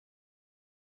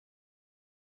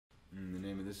And the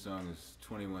name of this song is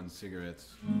 21 Cigarettes.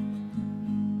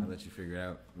 I'll let you figure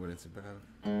out what it's about.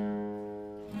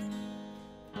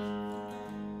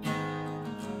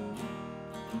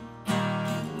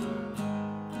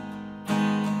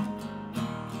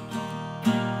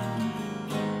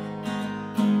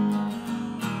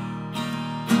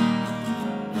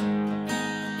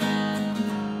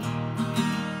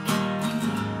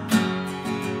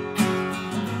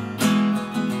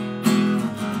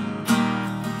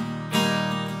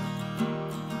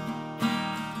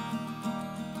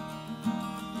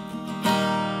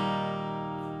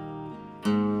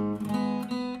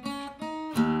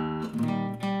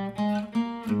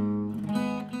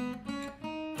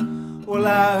 Well,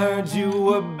 I heard you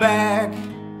were back,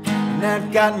 and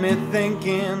that got me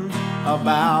thinking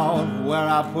about where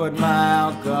I put my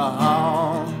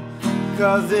alcohol.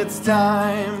 'Cause it's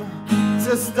time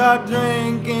to start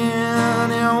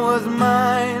drinking. It was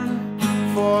mine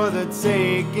for the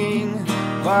taking,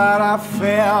 but I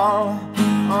fell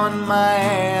on my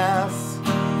ass.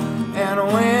 And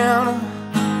when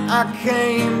I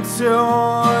came to,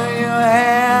 you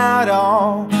had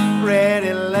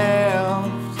already left.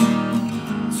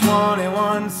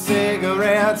 21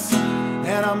 cigarettes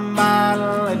and a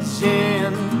bottle of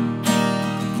gin,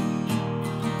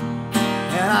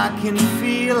 and I can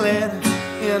feel it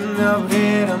in the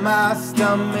pit of my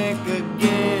stomach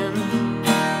again.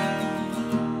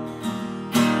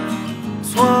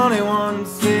 21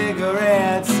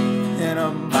 cigarettes and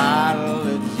a bottle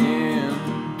of gin,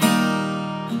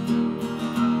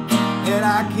 and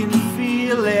I can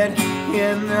feel it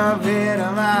in the pit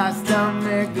of my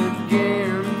stomach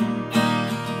again.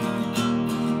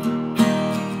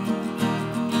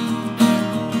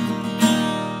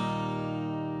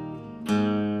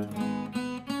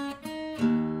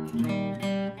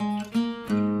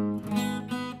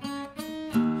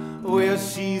 Well,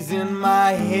 she's in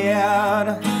my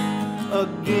head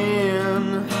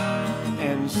again,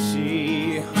 and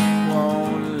she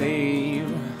won't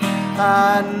leave.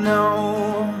 I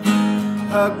know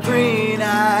her green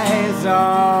eyes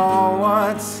are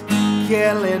what's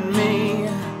killing me.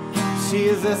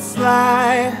 She's a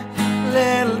sly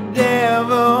little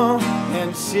devil,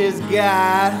 and she's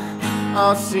got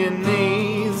all she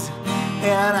needs,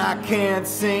 and I can't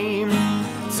seem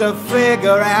to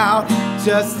figure out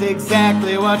just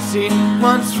exactly what she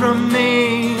wants from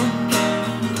me.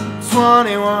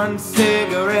 21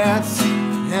 cigarettes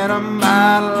and a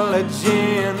bottle of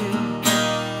gin,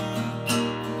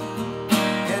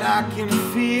 and I can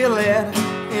feel it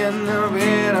in the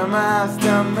pit of my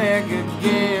stomach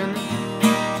again.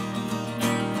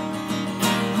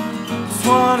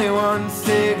 21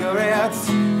 cigarettes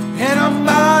and a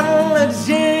bottle of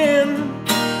gin,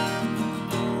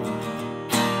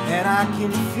 and I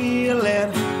can feel it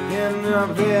in the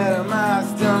pit of my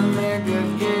stomach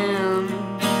again.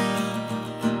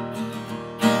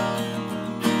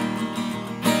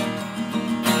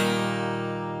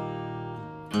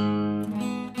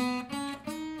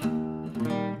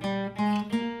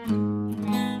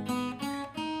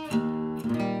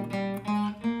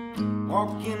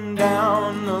 Walking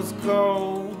down those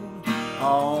cold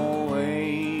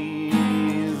hallways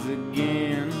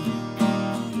again,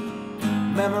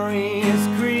 memories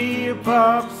creep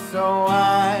up, so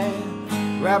I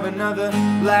grab another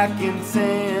black and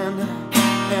tan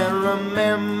and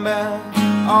remember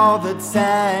all the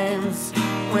times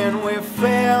when we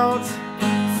felt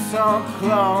so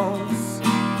close.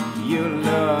 You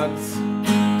looked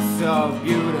so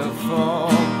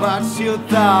beautiful, but you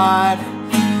thought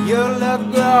you look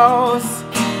gross,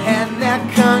 and that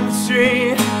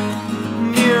country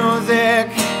music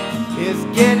is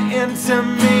getting to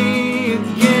me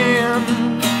again.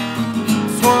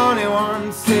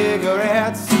 21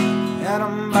 cigarettes and a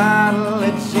bottle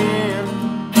of gin,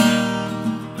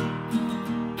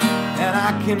 and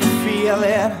I can feel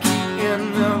it in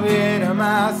the pit of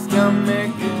my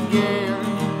stomach again.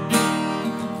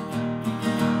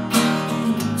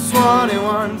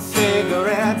 21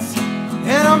 cigarettes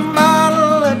and a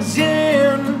bottle of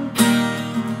gin,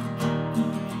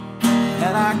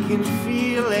 and I can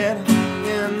feel it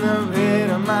in the pit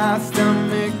of my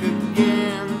stomach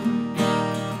again.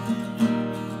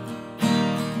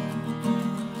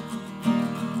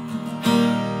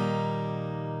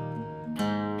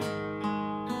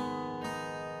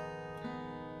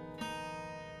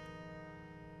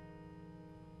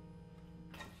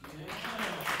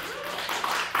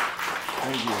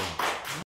 Thank you.